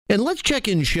And let's check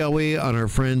in, shall we, on our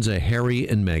friends Harry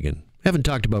and Meghan. Haven't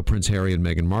talked about Prince Harry and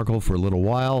Meghan Markle for a little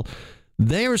while.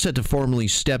 They are set to formally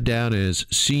step down as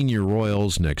senior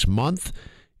royals next month,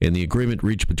 and the agreement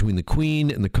reached between the Queen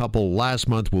and the couple last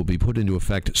month will be put into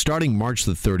effect starting March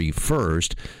the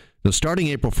 31st. Now, starting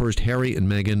April 1st, Harry and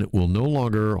Meghan will no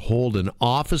longer hold an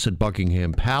office at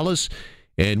Buckingham Palace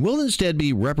and will instead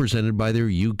be represented by their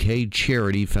UK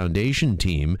charity foundation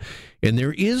team. And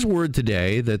there is word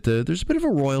today that there's a bit of a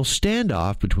royal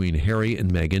standoff between Harry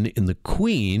and Meghan and the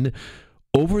Queen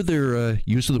over their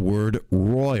use of the word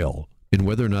royal and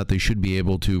whether or not they should be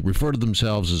able to refer to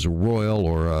themselves as a royal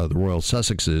or the Royal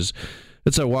Sussexes.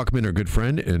 Let's welcome in our good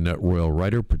friend and royal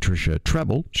writer, Patricia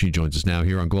Treble. She joins us now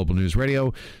here on Global News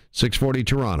Radio, 640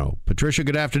 Toronto. Patricia,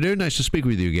 good afternoon. Nice to speak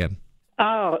with you again.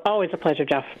 Oh, always a pleasure,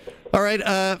 Jeff. All right.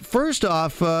 First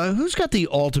off, who's got the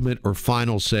ultimate or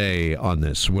final say on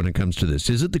this when it comes to this?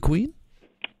 Is it the Queen?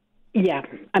 Yeah,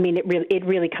 I mean, it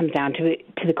really comes down to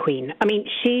the Queen. I mean,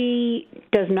 she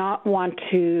does not want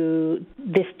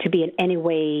this to be in any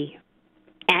way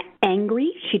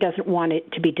angry. She doesn't want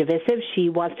it to be divisive. She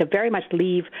wants to very much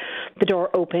leave the door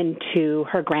open to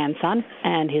her grandson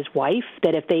and his wife,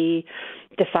 that if they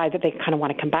decide that they kind of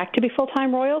want to come back to be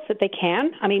full-time royals, that they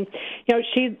can. I mean,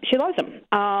 she loves them.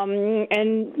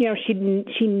 And,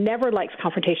 she never likes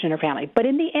confrontation in her family. But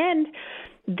in the end,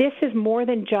 this is more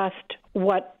than just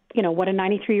what a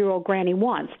 93-year-old granny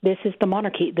wants. This is the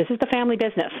monarchy. This is the family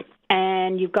business.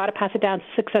 And you've got to pass it down to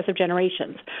successive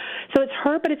generations. So it's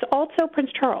her, but it's also Prince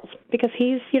Charles, because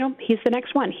he's the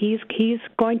next one. He's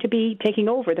going to be taking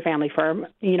over the family firm,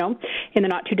 in the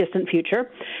not too distant future.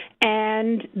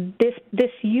 And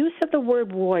this use of the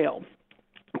word royal,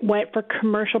 for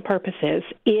commercial purposes,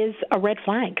 is a red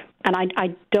flag. And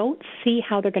I don't see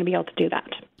how they're going to be able to do that.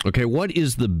 Okay, what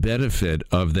is the benefit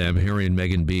of them, Harry and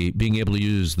Meghan, being able to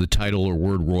use the title or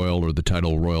word royal or the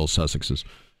title Royal Sussexes?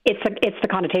 It's the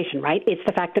connotation, right? It's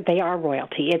the fact that they are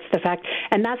royalty. It's the fact,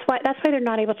 and that's why they're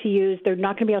not going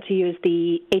to be able to use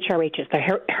the HRHs,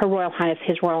 Her Royal Highness,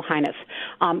 His Royal Highness,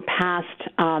 past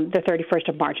the 31st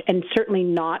of March, and certainly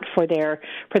not for their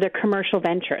commercial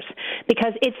ventures,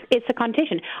 because it's a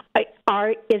connotation.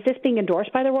 Is this being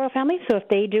endorsed by the royal family? So if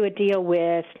they do a deal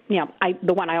with,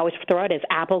 the one I always throw out is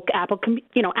Apple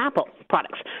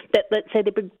products. That, let's say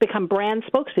they become brand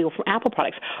spokespeople for Apple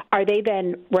products. Are they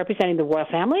then representing the royal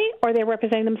family, or are they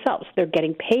representing themselves? They're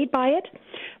getting paid by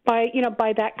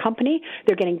that company.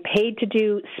 They're getting paid to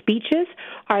do speeches.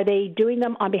 Are they doing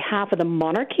them on behalf of the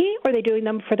monarchy, or are they doing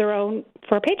them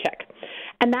for a paycheck?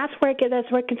 And that's where it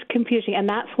gets confusing. And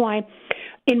that's why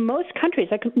in most countries,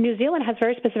 like New Zealand has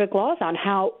very specific laws on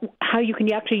how you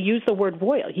can actually use the word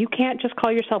royal. You can't just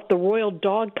call yourself the Royal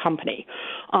Dog Company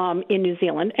in New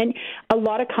Zealand. And a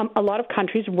lot of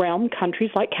countries, realm countries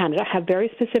like Canada, have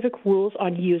very specific rules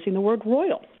on using the word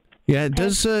royal. Yeah, do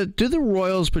the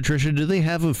royals, Patricia, do they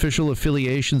have official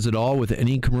affiliations at all with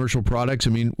any commercial products?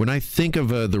 I mean, when I think of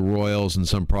the royals and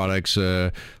some products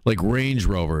like Range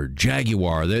Rover,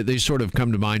 Jaguar, they sort of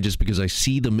come to mind just because I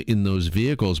see them in those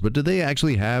vehicles. But do they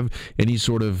actually have any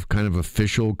sort of kind of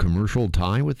official commercial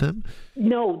tie with them?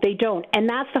 No, they don't. And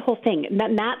that's the whole thing.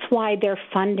 And that's why they're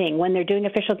funding when they're doing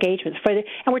official engagements.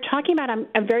 And we're talking about,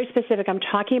 I'm very specific, I'm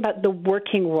talking about the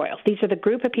working royals. These are the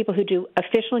group of people who do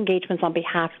official engagements on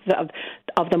behalf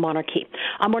of the monarchy.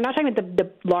 We're not talking about the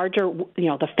larger,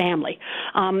 the family.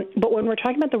 But when we're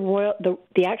talking about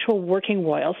the actual working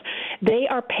royals, they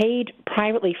are paid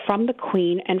privately from the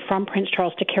Queen and from Prince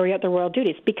Charles to carry out the royal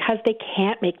duties, because they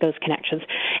can't make those connections.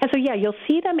 And so, yeah, you'll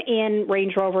see them in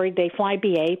Range Rover. They fly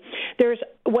BA. There's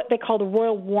what they call the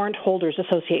Royal Warrant Holders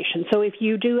Association. So if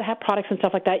you do have products and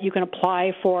stuff like that, you can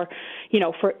apply to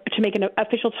make an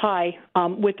official tie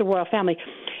with the royal family.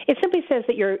 It simply says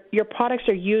that your products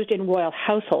are used in royal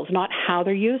households, not how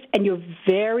they're used, and you're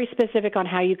very specific on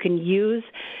how you can use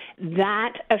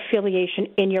that affiliation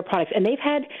in your products. And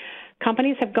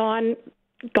companies have gone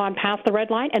past the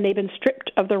red line, and they've been stripped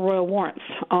of their royal warrants.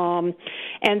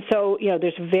 And so,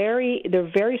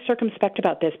 they're very circumspect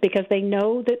about this, because they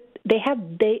know that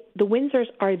the Windsors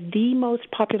are the most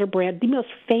popular brand, the most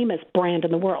famous brand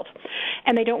in the world,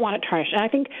 and they don't want it tarnished. And I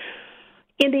think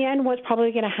in the end, what's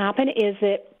probably going to happen is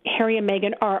that Harry and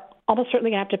Meghan are almost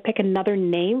certainly going to have to pick another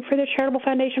name for their charitable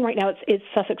foundation. Right now it's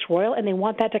Sussex Royal, and they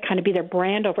want that to kind of be their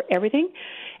brand over everything.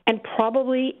 And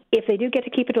probably, if they do get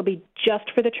to keep it, it'll be just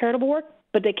for the charitable work,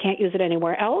 but they can't use it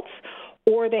anywhere else,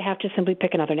 or they have to simply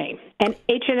pick another name. And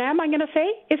H&M, I'm going to say,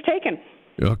 is taken.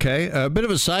 Okay, a bit of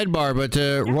a sidebar, but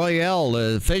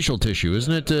Royale facial tissue,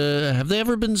 isn't it? Have they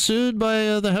ever been sued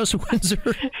by the House of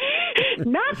Windsor?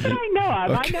 Not that I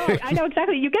know of. Okay. I know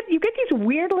exactly. You get these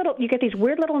weird little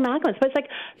anomalies, but it's like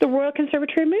the Royal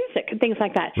Conservatory of Music and things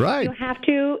like that. Right. You have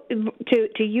to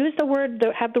use the word,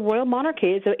 have the royal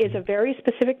monarchy is a very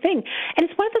specific thing, and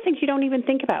it's one of the things you don't even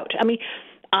think about. I mean,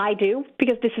 I do,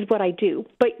 because this is what I do.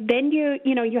 But then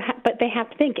but they have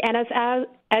to think. And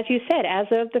as you said, as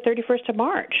of the 31st of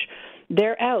March,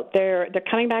 they're out. They're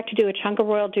coming back to do a chunk of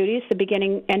royal duties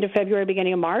end of February,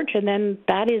 beginning of March, and then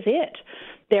that is it.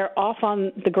 They're off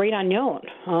on the great unknown.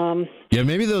 Yeah,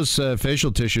 maybe those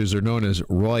facial tissues are known as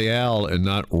Royale and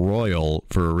not Royal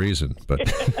for a reason. But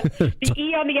the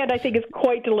E on the end, I think, is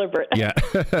quite deliberate. Yeah.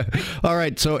 All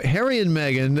right. So Harry and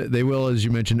Meghan, they will, as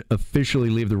you mentioned, officially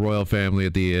leave the royal family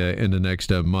at the end of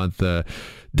next month.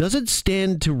 Does it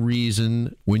stand to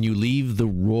reason when you leave the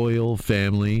royal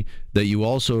family that you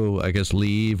also, I guess,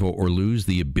 leave or lose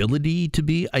the ability to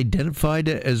be identified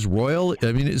as royal?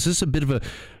 I mean, is this a bit of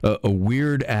a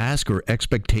weird ask or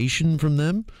expectation from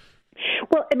them?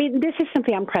 Well, I mean, this is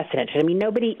something unprecedented. I mean,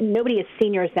 nobody as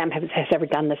senior as them has ever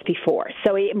done this before.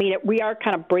 So, I mean, we are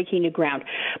kind of breaking new ground.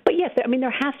 But yes, I mean,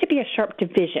 there has to be a sharp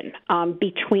division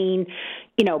between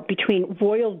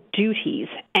royal duties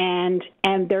and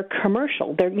their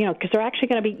commercial. Because they're actually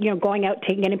going to be going out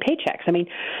taking any paychecks. I mean,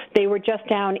 they were just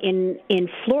down in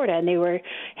Florida, and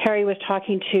Harry was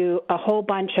talking to a whole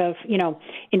bunch of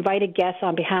invited guests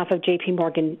on behalf of J.P.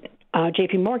 Morgan,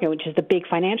 which is the big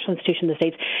financial institution in the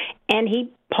States, and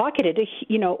he pocketed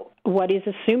what is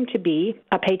assumed to be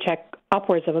a paycheck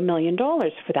upwards of $1 million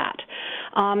for that.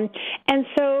 And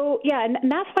so, yeah, and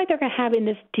that's why they're going to have in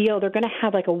this deal, they're going to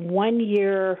have like a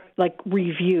 1-year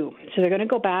review. So they're going to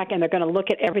go back and they're going to look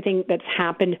at everything that's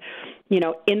happened,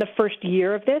 in the first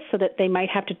year of this, so that they might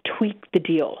have to tweak the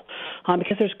deal,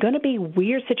 because there's going to be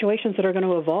weird situations that are going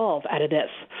to evolve out of this.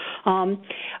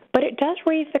 But it does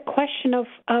raise the question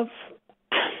of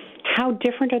how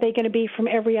different are they going to be from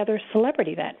every other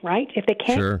celebrity then, right? If they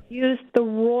can't use the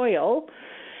royal,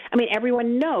 I mean,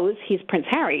 everyone knows he's Prince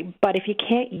Harry, but if you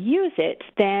can't use it,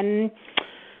 then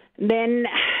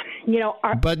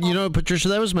Patricia,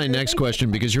 that was my next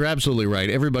question, because you're absolutely right.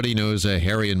 Everybody knows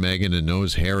Harry and Meghan, and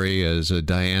knows Harry as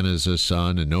Diana's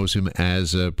son, and knows him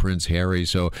as Prince Harry.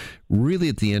 So really,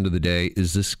 at the end of the day,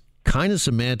 is this kind of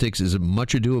semantics? Is it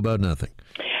much ado about nothing?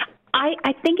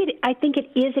 I think it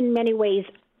is in many ways,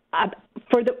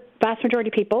 for the vast majority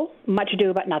of people, much ado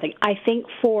about nothing. I think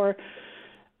for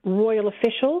royal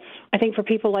officials, I think for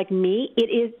people like me,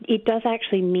 it does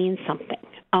actually mean something.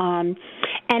 And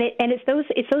it's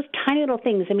those tiny little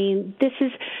things. I mean, this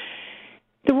is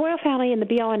the royal family, and the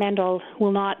be all and end all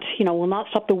will not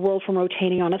stop the world from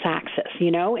rotating on its axis.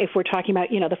 If we're talking about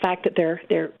the fact that their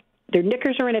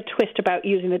knickers are in a twist about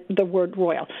using the word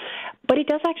royal, but it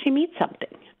does actually mean something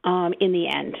in the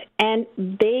end. And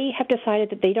they have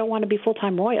decided that they don't want to be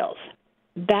full-time royals.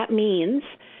 That means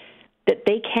that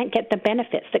they can't get the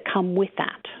benefits that come with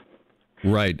that.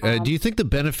 Right. Do you think the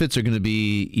benefits are going to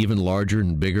be even larger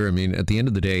and bigger? I mean, at the end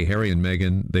of the day, Harry and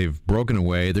Meghan, they've broken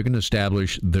away. They're going to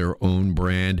establish their own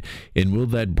brand. And will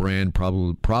that brand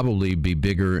probably be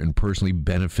bigger and personally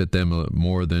benefit them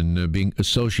more than being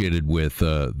associated with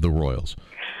the royals?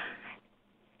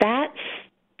 That's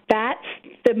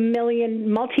the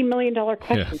multi-million-dollar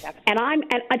question, Jeff. And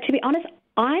to be honest,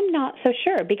 I'm not so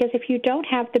sure, because if you don't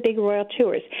have the big royal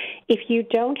tours, if you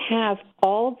don't have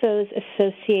all those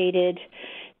associated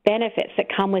benefits that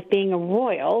come with being a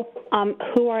royal,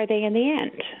 who are they in the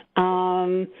end?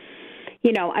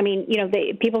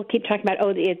 People keep talking about,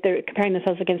 they're comparing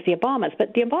themselves against the Obamas,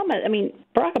 but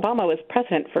Barack Obama was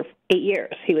president for 8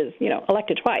 years. He was,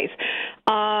 elected twice.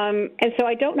 And so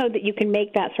I don't know that you can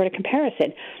make that sort of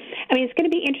comparison. I mean, it's going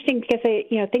to be interesting because,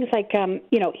 things like,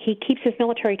 he keeps his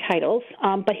military titles,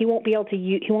 but he won't be able to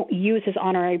he won't use his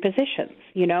honorary positions,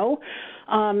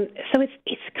 So it's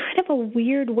kind of a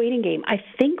weird waiting game. I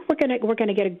think we're going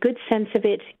to get a good sense of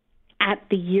it at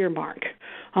the year mark,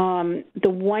 the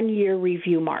 1-year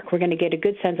review mark. We're going to get a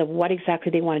good sense of what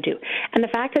exactly they want to do. And the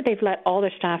fact that they've let all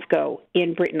their staff go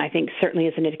in Britain, I think, certainly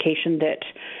is an indication that,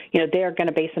 they're going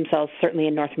to base themselves certainly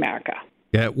in North America.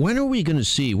 Yeah. When do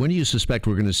you suspect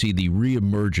we're going to see the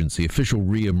official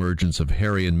reemergence of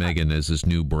Harry and Meghan as this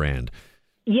new brand?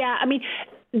 Yeah, I mean,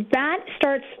 that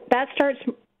starts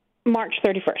March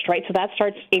 31st, right? So that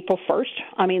starts April 1st.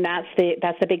 I mean, that's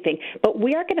the big thing. But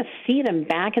we are going to see them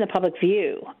back in the public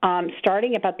view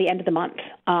starting about the end of the month.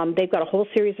 They've got a whole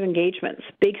series of engagements,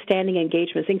 big standing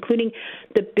engagements, including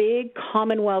the big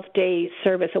Commonwealth Day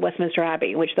service at Westminster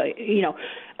Abbey, which a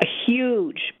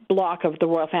huge block of the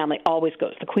royal family always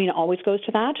goes. The Queen always goes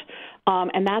to that,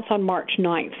 and that's on March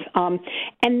 9th.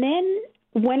 And then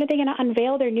when are they going to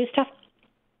unveil their new stuff?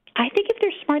 I think if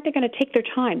they're smart, they're going to take their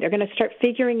time. They're going to start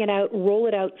figuring it out, roll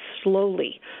it out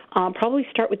slowly. Probably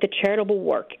start with the charitable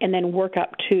work and then work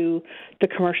up to the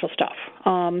commercial stuff.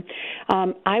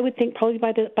 I would think probably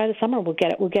by the summer we'll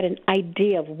get an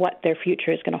idea of what their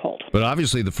future is going to hold. But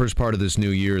obviously, the first part of this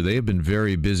new year, they have been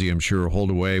very busy. I'm sure hold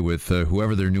away with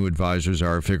whoever their new advisors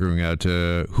are, figuring out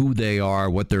who they are,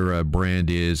 what their brand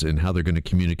is, and how they're going to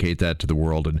communicate that to the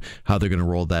world, and how they're going to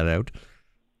roll that out.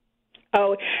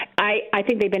 Oh, I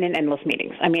think they've been in endless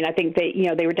meetings. I mean, I think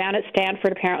they were down at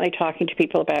Stanford apparently talking to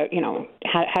people about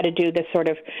how to do this sort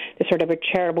of a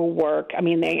charitable work. I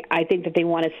mean, I think that they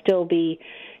want to still be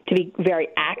very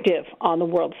active on the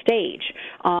world stage.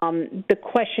 The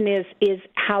question is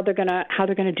how they're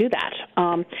gonna do that.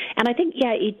 And I think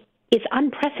it's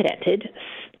unprecedented,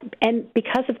 and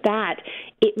because of that,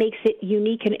 it makes it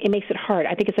unique and it makes it hard.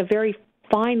 I think it's a very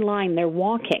fine line they're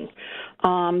walking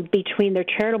between their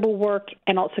charitable work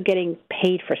and also getting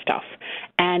paid for stuff.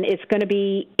 And it's going to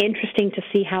be interesting to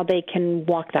see how they can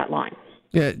walk that line.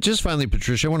 Yeah, just finally,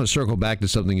 Patricia, I want to circle back to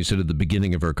something you said at the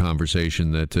beginning of our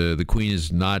conversation, that the Queen is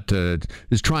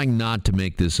trying not to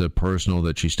make this personal,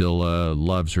 that she still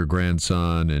loves her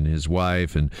grandson and his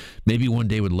wife, and maybe one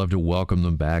day would love to welcome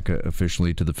them back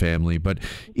officially to the family. But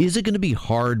is it going to be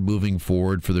hard moving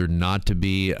forward for there not to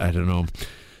be, I don't know,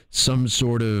 some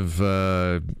sort of,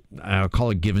 I'll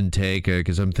call it give and take,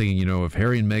 because I'm thinking, if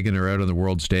Harry and Meghan are out on the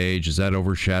world stage, is that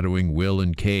overshadowing Will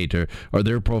and Kate? Are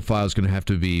their profiles going to have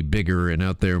to be bigger and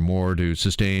out there more to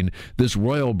sustain this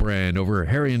royal brand over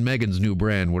Harry and Meghan's new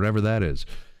brand, whatever that is?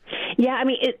 Yeah, I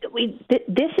mean,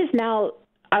 this is now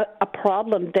a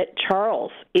problem that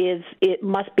Charles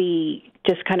must be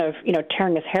just kind of,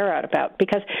 tearing his hair out about,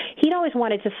 because he'd always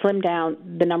wanted to slim down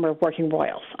the number of working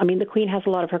royals. I mean, the Queen has a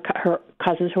lot of her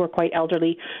cousins who are quite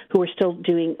elderly, who are still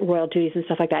doing royal duties and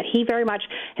stuff like that. He very much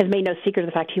has made no secret of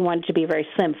the fact he wanted to be very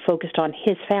slim, focused on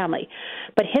his family.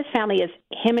 But his family is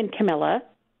him and Camilla,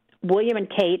 William and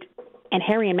Kate, and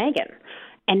Harry and Meghan.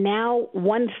 And now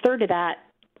 1/3 of that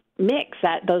mix,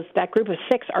 that group of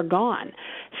 6 are gone.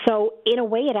 So in a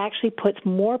way, it actually puts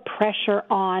more pressure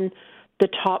on the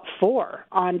top 4,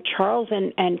 on Charles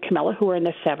and Camilla, who are in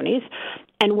their 70s,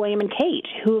 and William and Kate,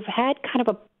 who have had kind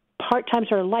of a part-time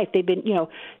sort of life. They've been,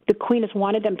 the Queen has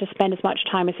wanted them to spend as much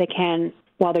time as they can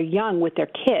while they're young with their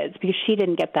kids, because she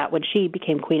didn't get that when she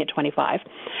became queen at 25.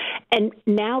 And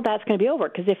now that's going to be over,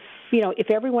 because if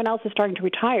everyone else is starting to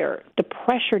retire, the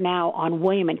pressure now on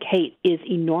William and Kate is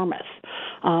enormous.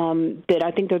 That I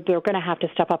think they're going to have to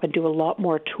step up and do a lot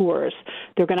more tours.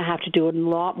 They're going to have to do a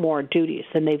lot more duties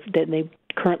than they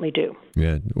currently do.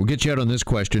 Yeah, we'll get you out on this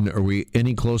question. Are we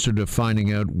any closer to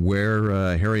finding out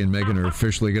where Harry and Meghan are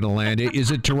officially going to land?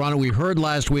 Is it Toronto? We heard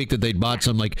last week that they'd bought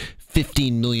some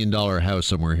 $15 million house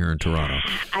somewhere here in Toronto.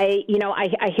 I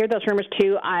hear those rumors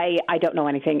too. I don't know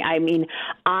anything. I mean,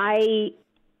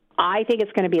 I think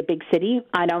it's going to be a big city.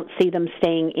 I don't see them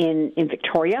staying in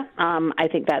Victoria. I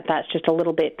think that's just a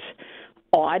little bit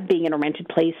odd, being in a rented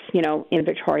place, in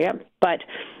Victoria. But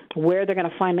where they're going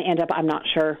to finally end up, I'm not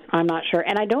sure.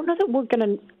 And I don't know that we're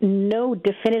going to know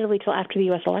definitively till after the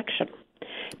U.S. election,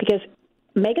 because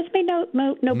Meghan's made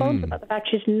no bones about the fact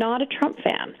she's not a Trump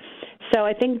fan. So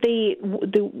I think the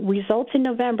results in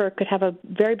November could have a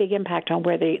very big impact on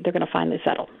where they're going to finally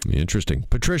settle. Interesting.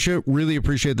 Patricia, really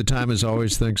appreciate the time as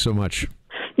always. Thanks so much.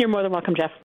 You're more than welcome, Jeff.